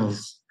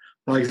tribunals,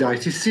 like the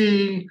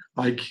ICC,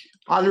 like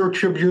other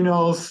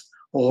tribunals,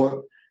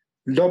 or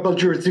double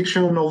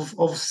jurisdiction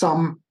of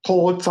some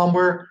court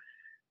somewhere,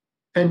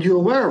 and you're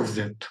aware of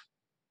that.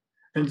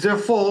 And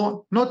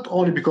therefore, not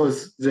only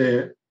because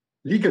the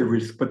legal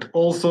risk, but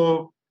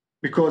also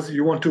because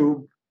you want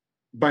to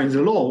bind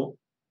the law,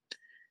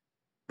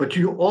 but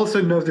you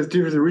also know that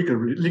there is a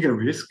legal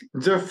risk.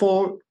 And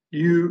therefore,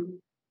 you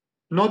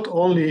not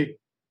only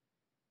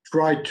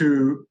try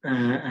to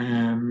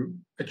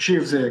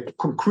achieve the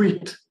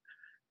concrete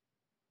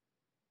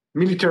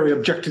military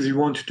objectives we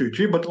want to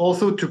achieve, but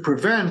also to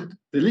prevent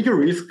the legal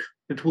risk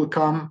that will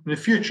come in the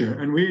future.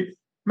 And we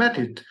met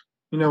it.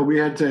 We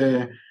had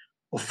the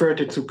Offer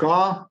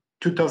Tetzuka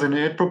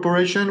 2008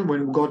 preparation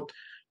when we got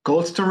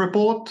Goldstone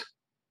report,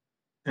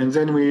 and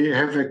then we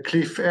have a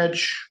cliff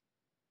edge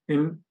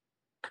in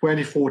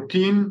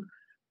 2014,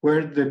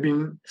 where there have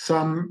been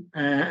some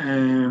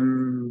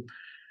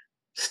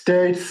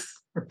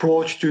states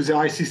approach to the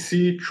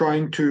ICC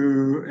trying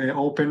to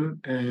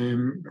open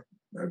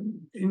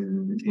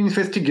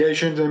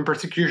investigations and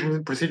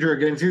persecution procedure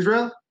against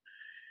Israel.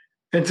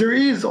 And there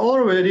is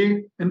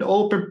already an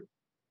open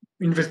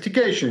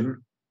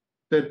investigation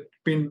that's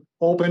been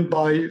opened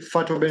by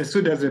Fatwa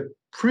Bensouda as a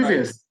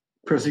previous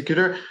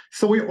prosecutor.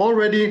 So we're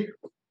already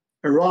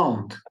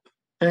around.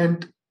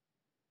 And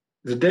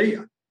the day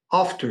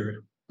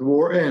after the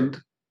war ends,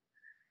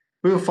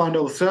 we'll find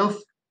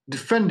ourselves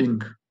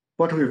defending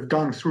what we've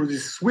done through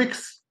these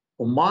weeks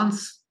or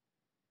months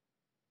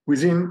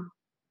within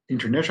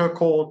international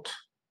court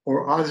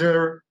or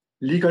other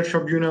legal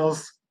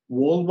tribunals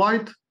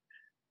worldwide.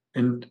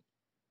 And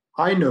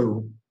I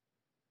know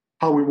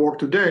how we work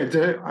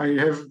today. I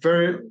have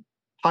very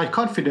high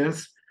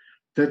confidence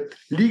that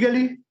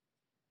legally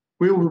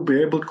we will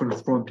be able to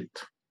confront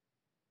it.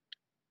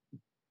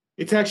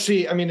 It's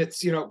actually,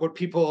 it's, what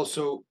people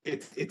also,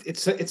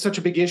 it's such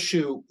a big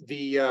issue.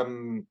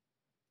 The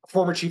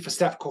former chief of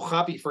staff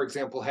Kochavi, for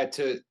example,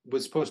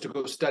 was supposed to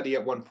go study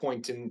at one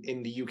point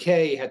in the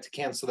UK, had to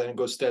cancel that and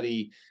go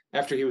study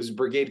after he was a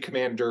brigade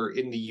commander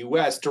in the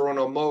US. Doron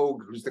Almog,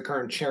 who's the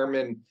current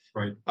chairman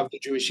of the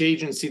Jewish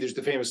Agency, there's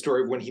the famous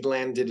story of when he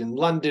landed in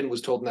London,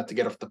 was told not to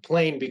get off the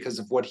plane because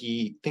of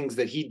things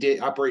that he did,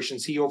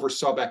 operations he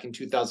oversaw back in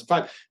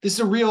 2005. This is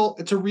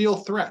it's a real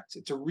threat.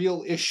 It's a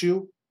real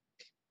issue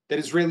that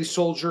Israeli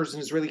soldiers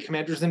and Israeli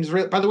commanders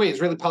and by the way,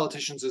 Israeli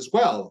politicians as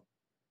well.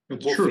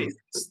 It's true.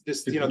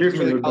 This,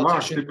 Israeli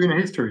politicians. It's been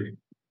a history.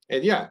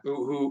 And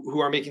who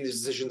are making these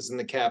decisions in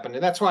the cabinet.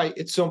 And that's why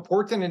it's so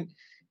important. And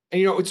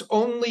it's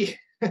only,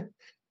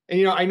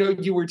 and I know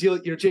you were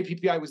dealing,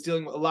 JPPI was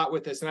dealing a lot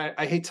with this, and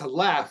I hate to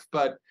laugh,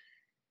 but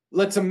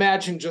let's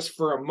imagine just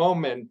for a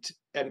moment,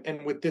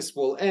 and with this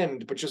will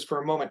end, but just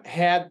for a moment,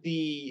 had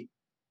the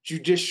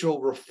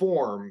judicial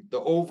reform, the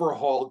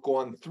overhaul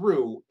gone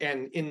through,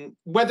 and in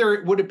whether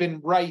it would have been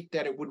right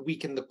that it would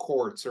weaken the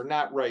courts or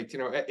not right,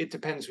 it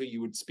depends who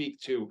you would speak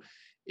to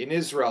in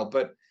Israel,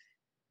 but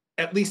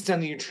at least on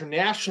the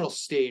international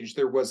stage,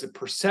 there was a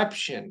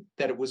perception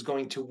that it was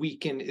going to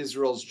weaken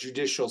Israel's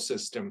judicial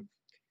system.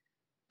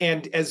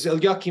 And as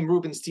Elyakim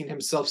Rubinstein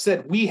himself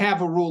said, we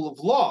have a rule of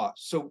law,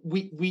 so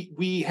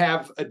we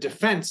have a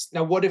defense.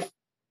 Now, what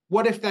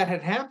if that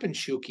had happened,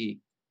 Shuki?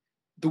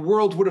 The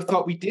world would have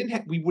thought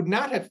we would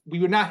not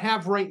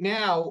have right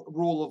now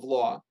rule of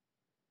law.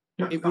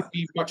 It would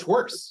be much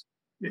worse.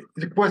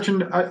 The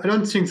question, I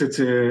don't think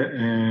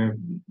that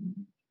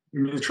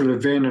Minister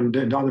Levin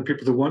and other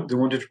people that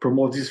wanted to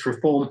promote this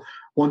reform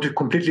want to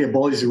completely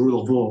abolish the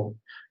rule of law.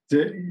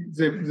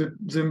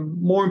 The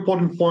more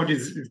important point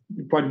is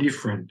quite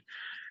different.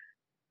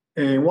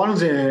 One of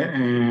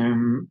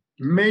the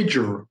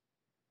major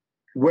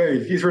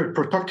ways Israel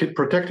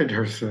protected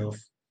herself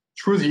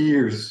through the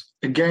years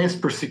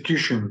against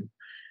persecution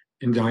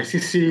in the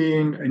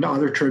ICC and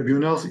other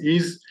tribunals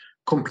is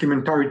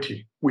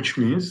complementarity, which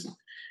means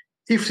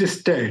if the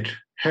state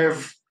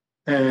have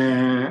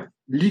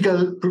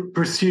legal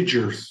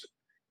procedures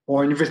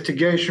or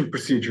investigation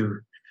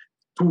procedure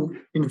to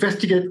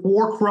investigate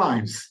war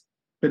crimes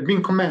that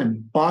being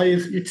committed by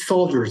its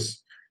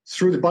soldiers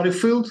through the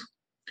battlefield,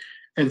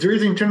 and there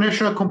is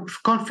international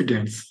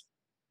confidence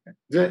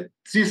that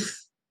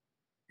these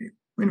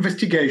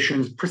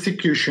investigations,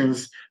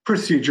 prosecutions,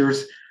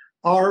 procedures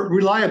are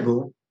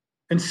reliable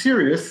and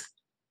serious,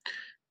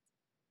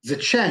 the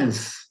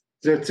chance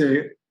that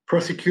a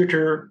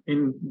prosecutor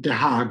in The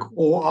Hague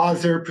or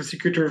other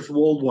prosecutors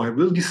worldwide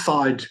will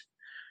decide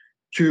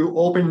to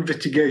open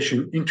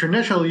investigation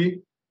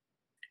internationally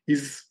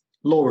is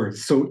lower.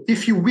 So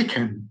if you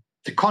weaken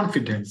the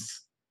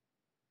confidence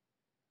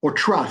or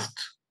trust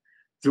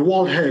the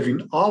world have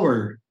in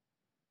our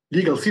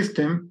legal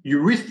system, you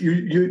risk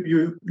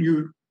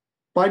you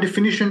by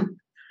definition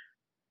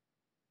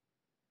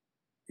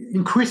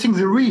increasing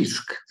the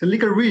risk, the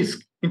legal risk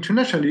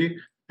internationally,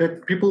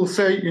 that people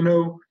say,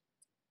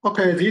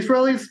 okay, the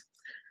Israelis,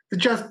 they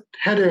just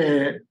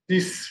had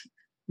this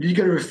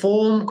legal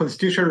reform,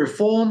 constitutional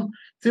reform,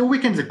 they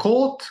weakened the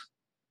court,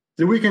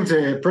 they weakened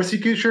the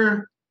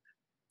prosecutor,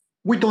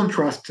 we don't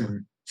trust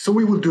them. So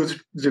we will do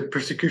the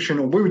prosecution,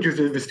 or we will do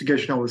the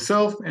investigation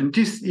ourselves, and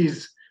this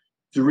is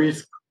the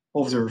risk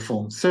of the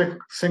reform.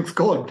 Thanks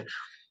God,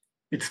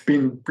 it's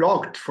been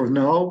blocked for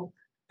now,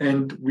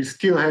 and we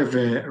still have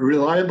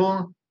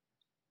reliable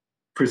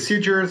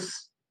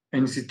procedures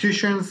and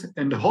institutions,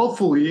 and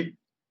hopefully,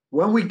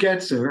 when we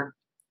get there,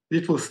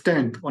 it will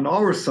stand on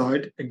our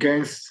side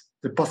against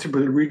the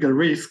possible legal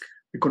risk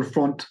we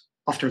confront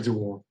after the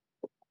war.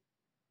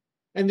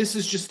 And this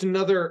is just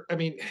another,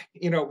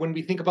 when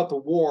we think about the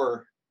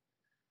war,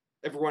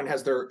 everyone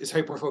is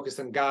hyper focused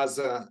on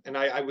Gaza, and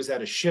I was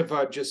at a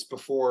shiva just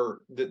before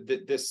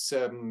this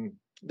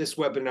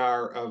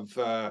webinar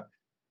of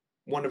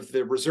one of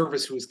the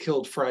reservists who was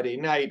killed Friday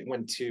night.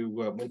 Went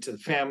to the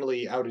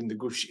family out in the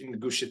Gush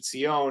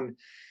Etzion.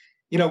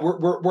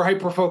 We're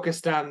hyper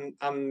focused on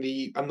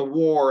the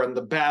war and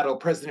the battle.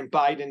 President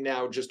Biden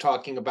now just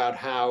talking about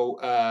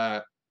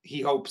how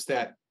he hopes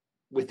that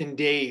within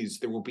days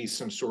there will be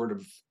some sort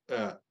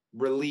of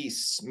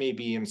release,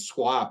 maybe in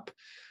swap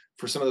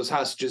for some of those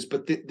hostages.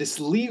 But this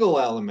legal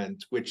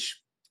element, which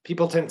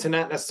people tend to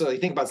not necessarily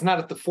think about, it's not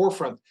at the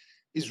forefront,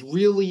 is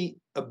really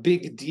a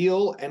big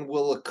deal and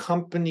will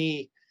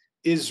accompany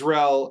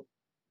Israel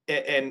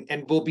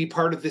and will be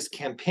part of this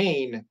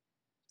campaign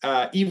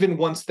even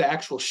once the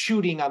actual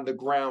shooting on the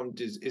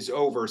ground is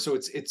over. So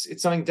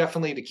it's something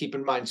definitely to keep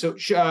in mind. So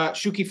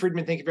Shuki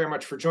Friedman, thank you very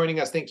much for joining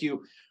us. Thank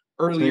you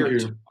earlier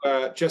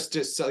to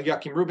Justice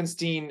Elyakim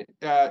Rubinstein.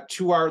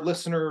 To our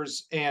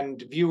listeners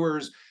and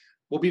viewers,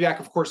 we'll be back,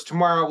 of course,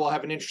 tomorrow. We'll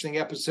have an interesting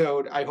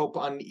episode, I hope,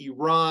 on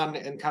Iran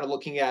and kind of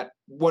looking at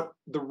what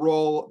the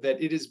role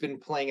that it has been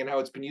playing and how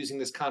it's been using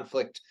this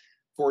conflict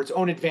for its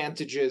own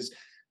advantages.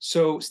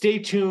 So stay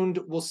tuned.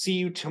 We'll see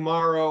you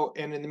tomorrow.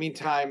 And in the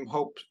meantime,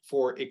 hope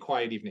for a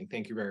quiet evening.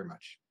 Thank you very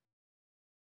much.